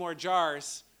carrying any more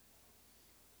jars.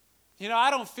 You know,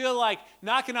 I don't feel like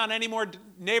knocking on any more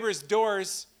neighbors'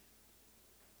 doors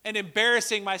and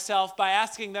embarrassing myself by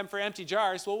asking them for empty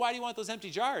jars. Well, why do you want those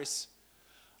empty jars?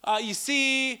 You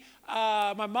see,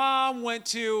 my mom went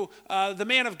to the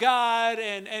man of God,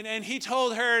 and he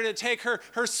told her to take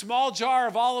her small jar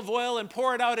of olive oil and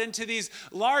pour it out into these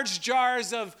large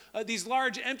jars these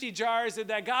large empty jars, and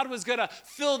that God was going to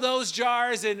fill those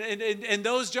jars and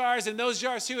those jars and those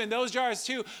jars too and those jars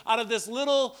too out of this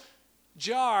little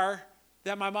jar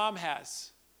that my mom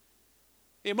has.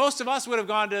 Yeah, most of us would have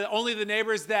gone to only the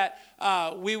neighbors that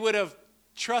we would have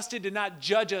trusted to not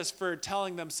judge us for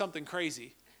telling them something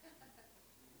crazy.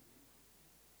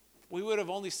 We would have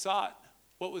only sought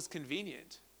what was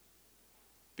convenient.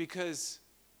 because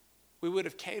we would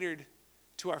have catered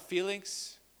to our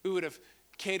feelings, we would have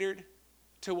catered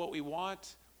to what we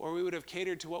want, or we would have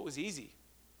catered to what was easy.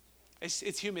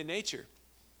 It's human nature.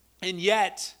 And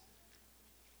yet,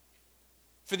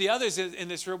 for the others in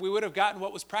this room, we would have gotten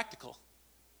what was practical.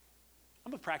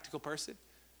 I'm a practical person.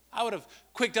 I would have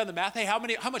quick done the math. Hey,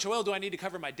 how much oil do I need to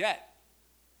cover my debt?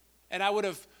 And I would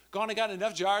have gone and gotten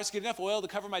enough jars, get enough oil to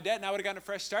cover my debt, and I would have gotten a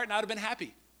fresh start, and I would have been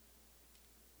happy.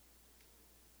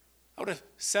 I would have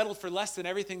settled for less than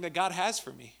everything that God has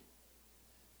for me.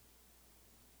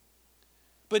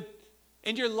 But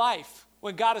in your life,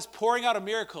 when God is pouring out a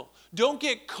miracle, don't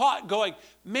get caught going,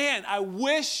 man, I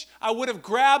wish I would have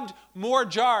grabbed more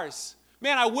jars.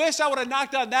 Man, I wish I would have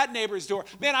knocked on that neighbor's door.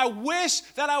 Man, I wish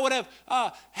that I would have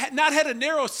not had a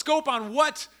narrow scope on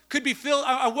what could be filled,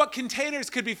 on what containers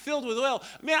could be filled with oil.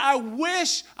 Man, I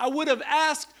wish I would have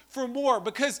asked for more,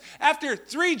 because after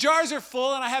 3 jars are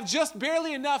full and I have just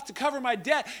barely enough to cover my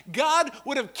debt, God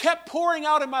would have kept pouring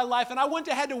out in my life, and I wouldn't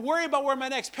have had to worry about where my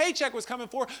next paycheck was coming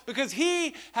for, because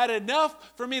He had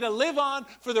enough for me to live on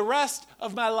for the rest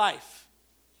of my life.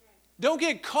 Don't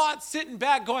get caught sitting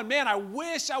back going, man, I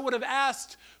wish I would have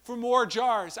asked for more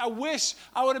jars. I wish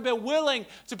I would have been willing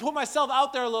to put myself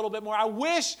out there a little bit more. I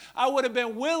wish I would have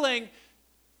been willing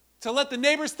to let the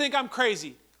neighbors think I'm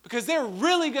crazy, because they're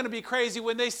really going to be crazy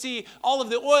when they see all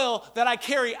of the oil that I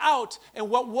carry out and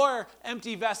what were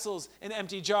empty vessels and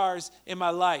empty jars in my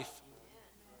life.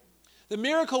 The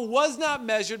miracle was not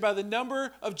measured by the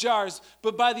number of jars,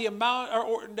 but by the amount,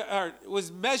 or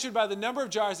was measured by the number of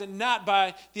jars and not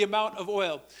by the amount of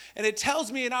oil. And it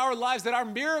tells me in our lives that our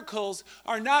miracles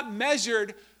are not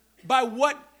measured by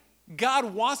what God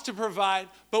wants to provide,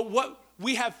 but what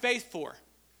we have faith for.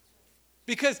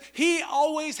 Because He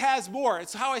always has more.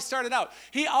 It's how I started out.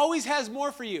 He always has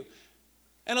more for you.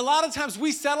 And a lot of times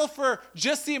we settle for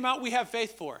just the amount we have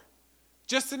faith for.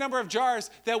 Just the number of jars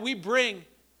that we bring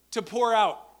to pour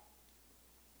out.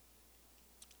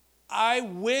 I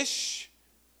wish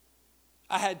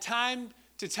I had time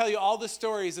to tell you all the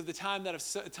stories of the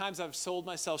times I've sold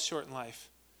myself short in life.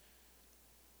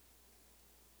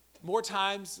 More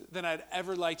times than I'd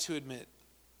ever like to admit.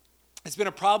 It's been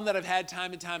a problem that I've had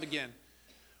time and time again,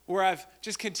 where I've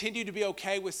just continued to be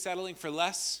okay with settling for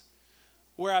less,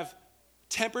 where I've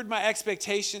tempered my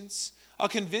expectations. I'll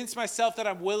convince myself that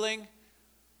I'm willing,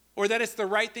 or that it's the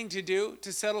right thing to do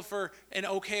to settle for an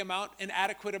okay amount, an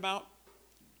adequate amount.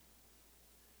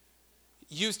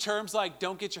 Use terms like,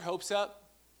 don't get your hopes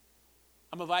up.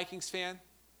 I'm a Vikings fan.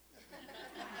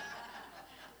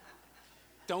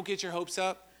 Don't get your hopes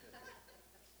up.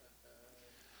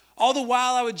 All the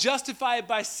while I would justify it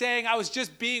by saying I was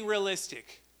just being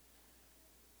realistic.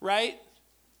 Right?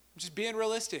 Just being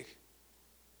realistic.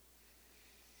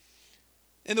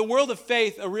 In the world of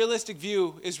faith, a realistic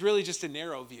view is really just a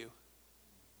narrow view.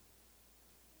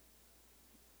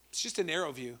 It's just a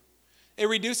narrow view. It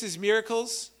reduces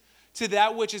miracles to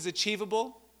that which is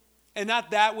achievable and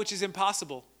not that which is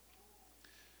impossible.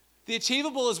 The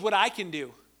achievable is what I can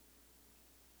do.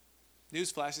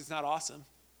 Newsflash, it's not awesome.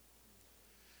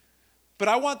 But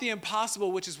I want the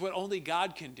impossible, which is what only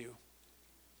God can do.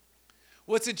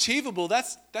 What's achievable,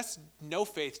 that's no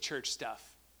faith church stuff.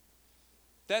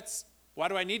 That's why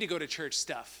do I need to go to church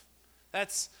stuff.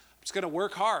 That's I'm just going to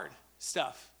work hard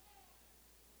stuff.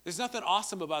 There's nothing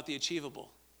awesome about the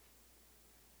achievable.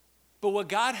 But what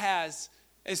God has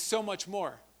is so much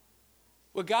more.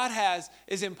 What God has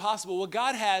is impossible. What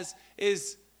God has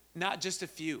is not just a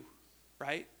few,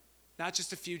 right? Not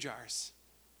just a few jars.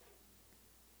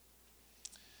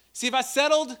 See, if I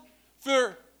settled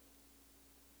for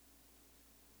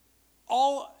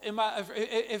all in my,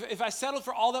 if I settled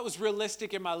for all that was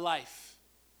realistic in my life,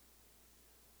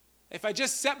 if I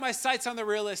just set my sights on the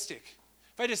realistic,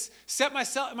 if I just set my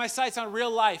sights on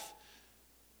real life,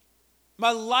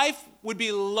 my life would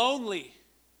be lonely.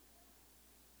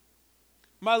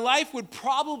 My life would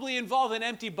probably involve an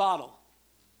empty bottle.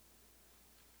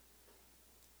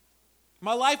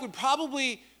 My life would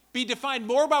probably be defined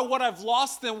more by what I've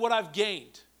lost than what I've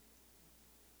gained.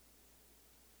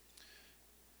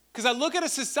 Because I look at a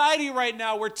society right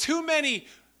now where too many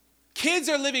kids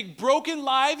are living broken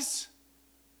lives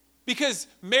because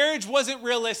marriage wasn't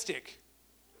realistic.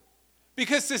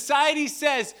 Because society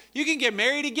says you can get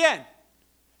married again.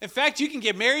 In fact, you can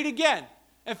get married again.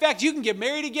 In fact, you can get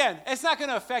married again. It's not going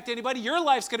to affect anybody. Your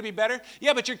life's going to be better.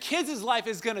 Yeah, but your kids' life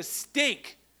is going to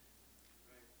stink.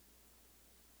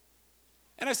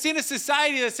 And I've seen a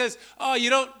society that says, oh,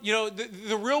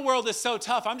 the real world is so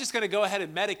tough, I'm just going to go ahead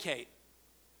and medicate.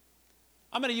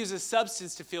 I'm going to use a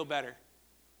substance to feel better.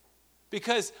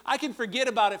 Because I can forget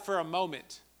about it for a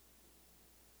moment.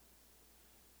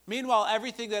 Meanwhile,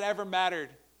 everything that ever mattered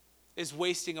is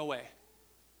wasting away.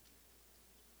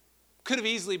 Could have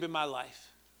easily been my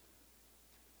life.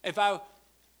 If I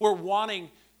were wanting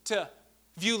to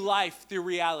view life through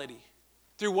reality,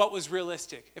 through what was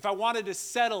realistic. If I wanted to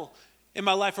settle in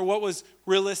my life for what was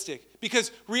realistic.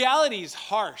 Because reality is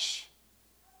harsh.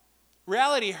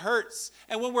 Reality hurts.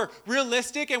 And when we're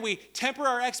realistic and we temper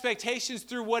our expectations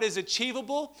through what is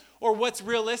achievable or what's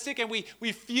realistic, and we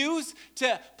refuse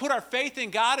to put our faith in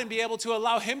God and be able to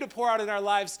allow Him to pour out in our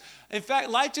lives, in fact,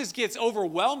 life just gets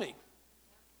overwhelming.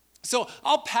 So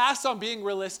I'll pass on being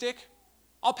realistic.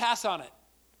 I'll pass on it.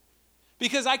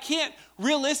 Because I can't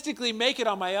realistically make it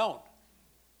on my own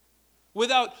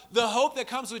without the hope that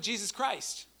comes with Jesus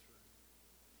Christ.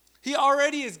 He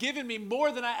already has given me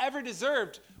more than I ever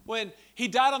deserved when He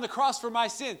died on the cross for my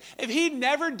sin. If He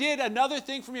never did another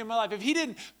thing for me in my life, if He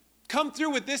didn't come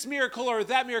through with this miracle or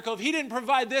that miracle, if He didn't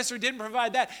provide this or didn't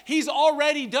provide that, He's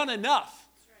already done enough.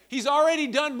 He's already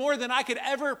done more than I could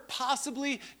ever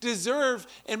possibly deserve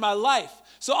in my life.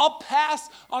 So I'll pass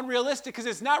on realistic because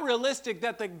it's not realistic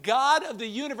that the God of the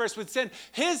universe would send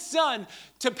His Son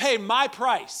to pay my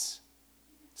price.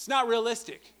 It's not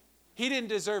realistic. He didn't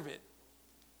deserve it.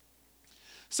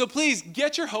 So please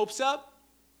get your hopes up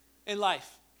in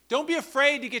life. Don't be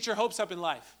afraid to get your hopes up in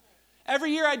life.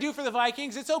 Every year I do for the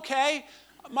Vikings, it's okay.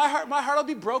 My heart will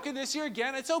be broken this year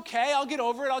again. It's okay. I'll get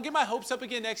over it. I'll get my hopes up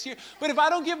again next year. But if I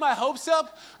don't get my hopes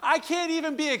up, I can't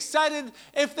even be excited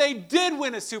if they did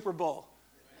win a Super Bowl.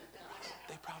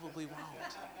 They probably won't.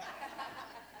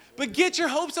 But get your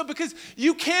hopes up because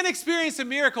you can't experience a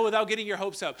miracle without getting your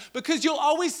hopes up. Because you'll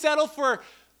always settle for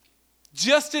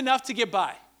just enough to get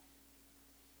by.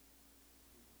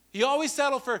 You always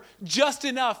settle for just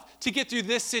enough to get through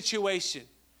this situation.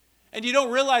 And you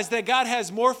don't realize that God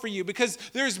has more for you because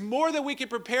there's more than we can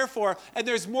prepare for, and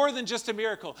there's more than just a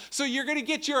miracle. So you're going to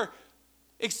get your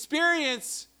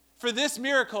experience for this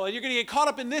miracle, and you're going to get caught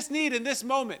up in this need in this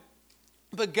moment.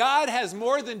 But God has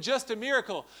more than just a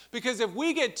miracle, because if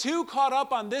we get too caught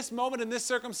up on this moment and this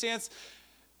circumstance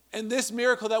and this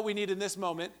miracle that we need in this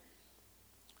moment,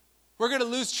 we're going to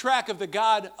lose track of the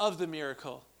God of the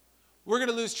miracle. We're going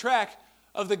to lose track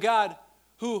of the God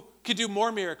who could do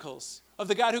more miracles, of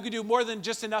the God who could do more than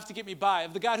just enough to get me by,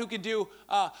 of the God who can do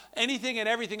anything and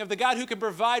everything, of the God who can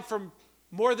provide for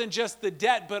more than just the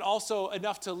debt, but also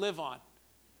enough to live on.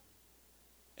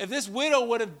 If this widow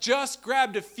would have just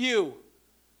grabbed a few,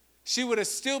 she would have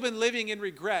still been living in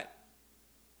regret.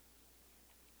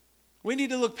 We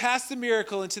need to look past the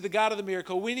miracle and to the God of the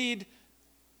miracle. We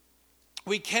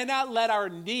cannot let our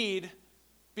need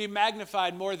be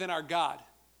magnified more than our God.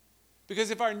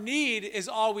 Because if our need is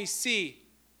all we see,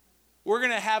 we're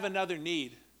going to have another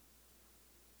need.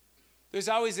 There's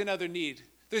always another need.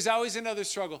 There's always another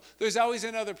struggle. There's always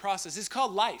another process. It's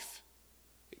called life.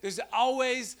 There's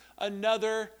always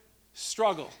another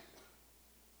struggle.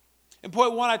 In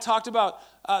point 1, I talked about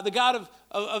the God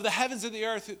of the heavens and the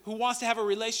earth who wants to have a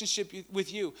relationship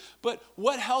with you. But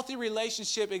what healthy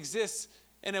relationship exists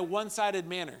in a one-sided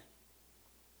manner?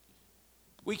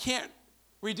 We can't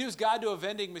reduce God to a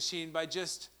vending machine by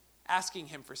just asking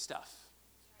Him for stuff.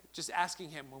 Just asking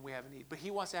Him when we have a need. But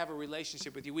He wants to have a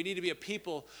relationship with you. We need to be a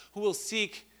people who will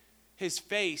seek His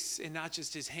face and not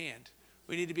just His hand.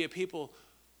 We need to be a people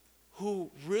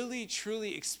who really,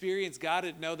 truly experience God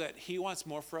and know that He wants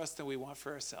more for us than we want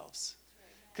for ourselves.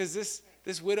 Because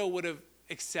this widow would have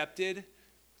accepted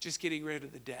just getting rid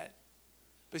of the debt.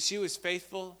 But she was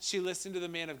faithful. She listened to the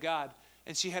man of God.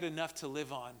 And she had enough to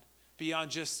live on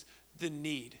beyond just the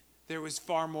need. There was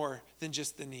far more than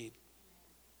just the need.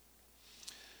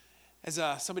 As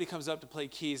somebody comes up to play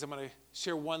keys, I'm going to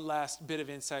share one last bit of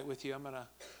insight with you. I'm going to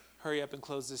hurry up and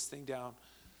close this thing down.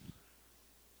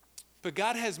 But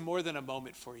God has more than a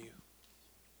moment for you.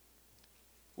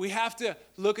 We have to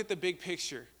look at the big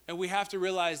picture, and we have to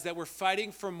realize that we're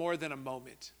fighting for more than a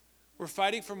moment. We're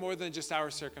fighting for more than just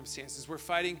our circumstances. We're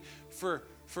fighting for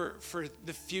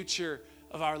the future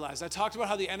of our lives. I talked about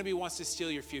how the enemy wants to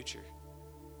steal your future.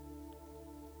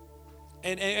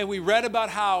 And we read about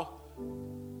how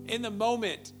in the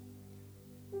moment,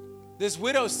 this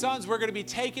widow's sons were going to be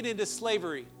taken into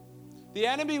slavery. The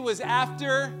enemy was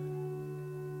after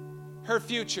her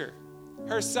future,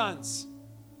 her sons.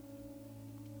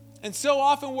 And so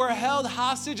often we're held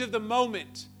hostage of the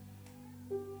moment,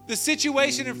 the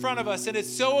situation in front of us, and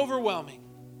it's so overwhelming.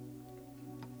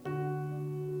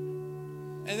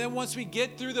 And then once we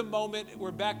get through the moment,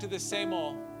 we're back to the same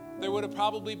old. There would have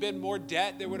probably been more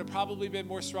debt. There would have probably been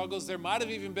more struggles. There might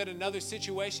have even been another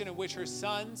situation in which her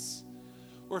sons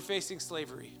were facing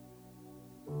slavery.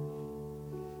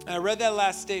 And I read that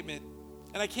last statement,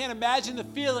 And I can't imagine the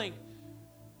feeling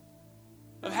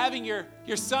of having your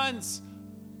sons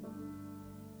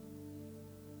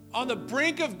on the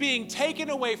brink of being taken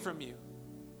away from you.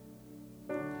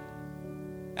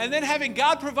 And then having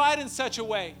God provide in such a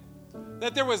way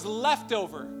that there was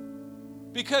leftover,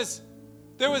 because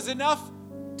there was enough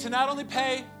to not only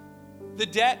pay the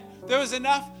debt, there was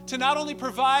enough to not only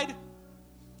provide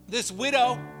this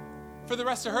widow for the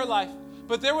rest of her life,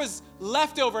 but there was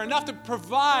leftover enough to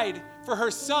provide for her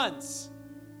sons.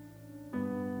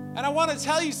 And I want to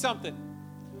tell you something.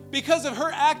 Because of her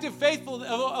act of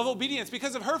obedience,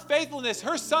 because of her faithfulness,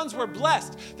 her sons were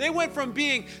blessed. They went from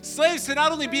being slaves to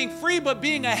not only being free, but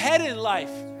being ahead in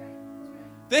life.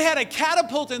 They had a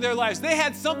catapult in their lives. They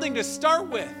had something to start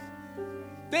with.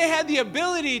 They had the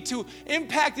ability to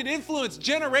impact and influence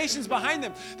generations behind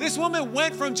them. This woman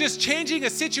went from just changing a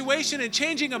situation and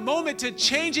changing a moment to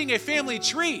changing a family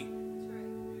tree.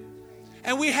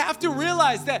 And we have to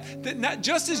realize that not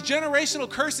just as generational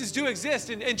curses do exist,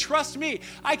 and trust me,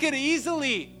 I could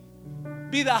easily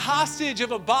be the hostage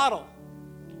of a bottle.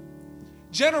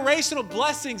 Generational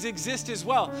blessings exist as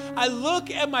well. I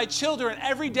look at my children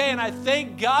every day and I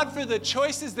thank God for the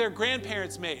choices their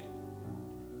grandparents made.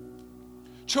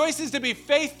 Choices to be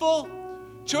faithful,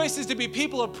 choices to be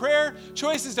people of prayer,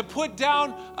 choices to put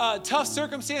down tough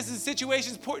circumstances and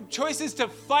situations, choices to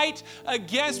fight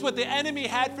against what the enemy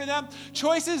had for them,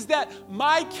 choices that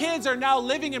my kids are now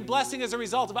living in blessing as a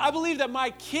result of. I believe that my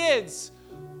kids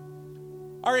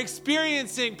are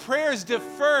experiencing prayers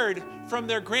deferred from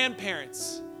their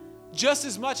grandparents just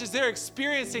as much as they're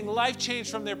experiencing life change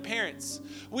from their parents.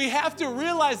 We have to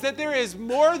realize that there is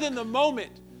more than the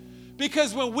moment.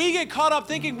 Because when we get caught up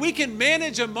thinking we can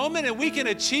manage a moment and we can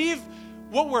achieve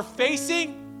what we're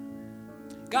facing,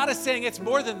 God is saying it's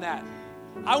more than that.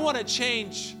 I want to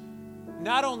change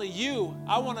not only you,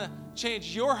 I want to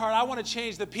change your heart. I want to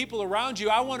change the people around you.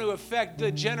 I want to affect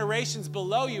the generations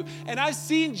below you. And I've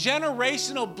seen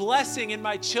generational blessing in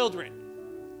my children.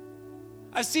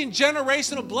 I've seen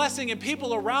generational blessing in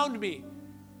people around me.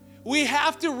 We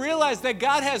have to realize that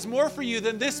God has more for you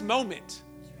than this moment.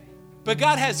 But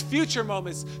God has future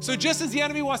moments. So just as the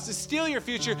enemy wants to steal your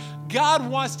future, God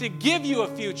wants to give you a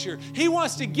future. He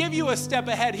wants to give you a step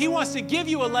ahead. He wants to give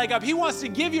you a leg up. He wants to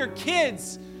give your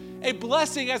kids a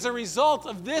blessing as a result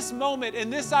of this moment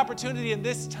and this opportunity and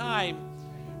this time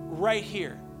right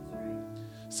here.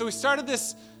 So we started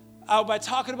this out by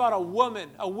talking about a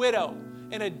woman, a widow,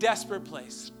 in a desperate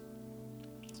place.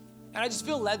 And I just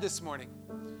feel led this morning.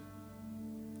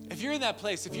 If you're in that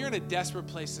place, if you're in a desperate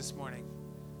place this morning,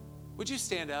 would you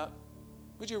stand up?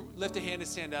 Would you lift a hand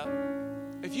and stand up?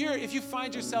 If you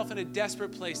find yourself in a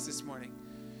desperate place this morning,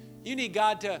 you need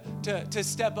God to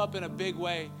step up in a big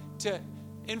way, to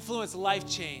influence life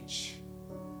change,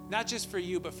 not just for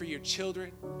you, but for your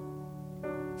children,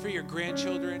 for your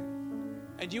grandchildren,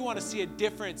 and you want to see a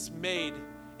difference made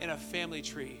in a family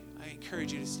tree, I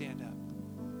encourage you to stand up.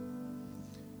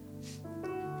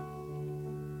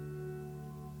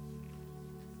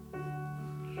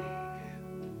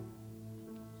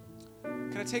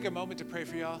 Can I take a moment to pray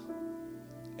for y'all?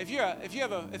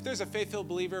 If there's a faith-filled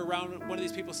believer around one of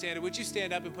these people standing, would you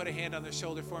stand up and put a hand on their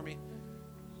shoulder for me?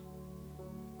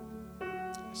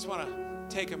 I just want to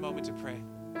take a moment to pray.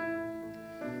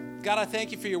 God, I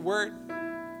thank you for your word.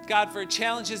 God, for it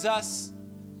challenges us.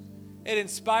 It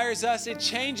inspires us. It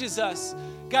changes us.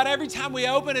 God, every time we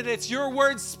open it, it's your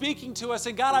word speaking to us.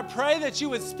 And God, I pray that you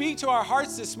would speak to our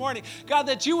hearts this morning. God,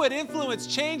 that you would influence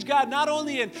change, God, not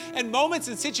only in moments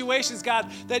and situations, God,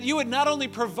 that you would not only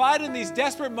provide in these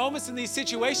desperate moments in these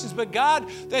situations, but God,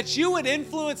 that you would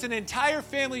influence an entire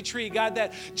family tree, God,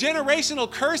 that generational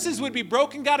curses would be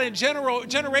broken, God, and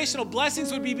generational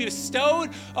blessings would be bestowed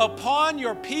upon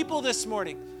your people this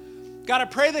morning. God, I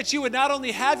pray that you would not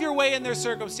only have your way in their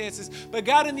circumstances, but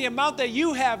God, in the amount that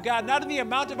you have, God, not in the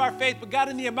amount of our faith, but God,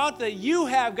 in the amount that you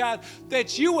have, God,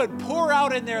 that you would pour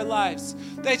out in their lives,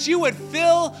 that you would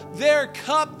fill their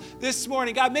cup this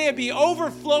morning. God, may it be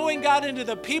overflowing, God, into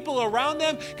the people around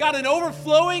them, God, and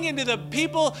overflowing into the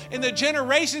people in the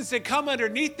generations that come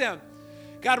underneath them.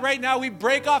 God, right now we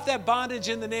break off that bondage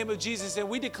in the name of Jesus, and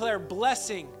we declare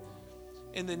blessing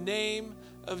in the name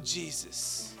of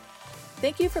Jesus.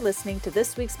 Thank you for listening to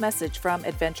this week's message from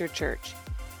Adventure Church.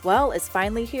 Well, it's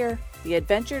finally here, the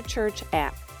Adventure Church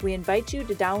app. We invite you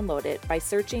to download it by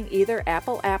searching either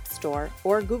Apple App Store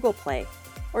or Google Play,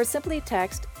 or simply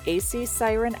text AC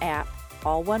Siren app,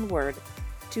 all one word,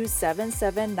 to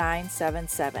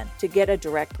 77977 to get a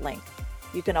direct link.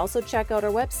 You can also check out our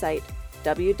website,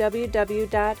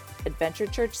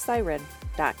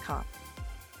 www.adventurechurchsiren.com.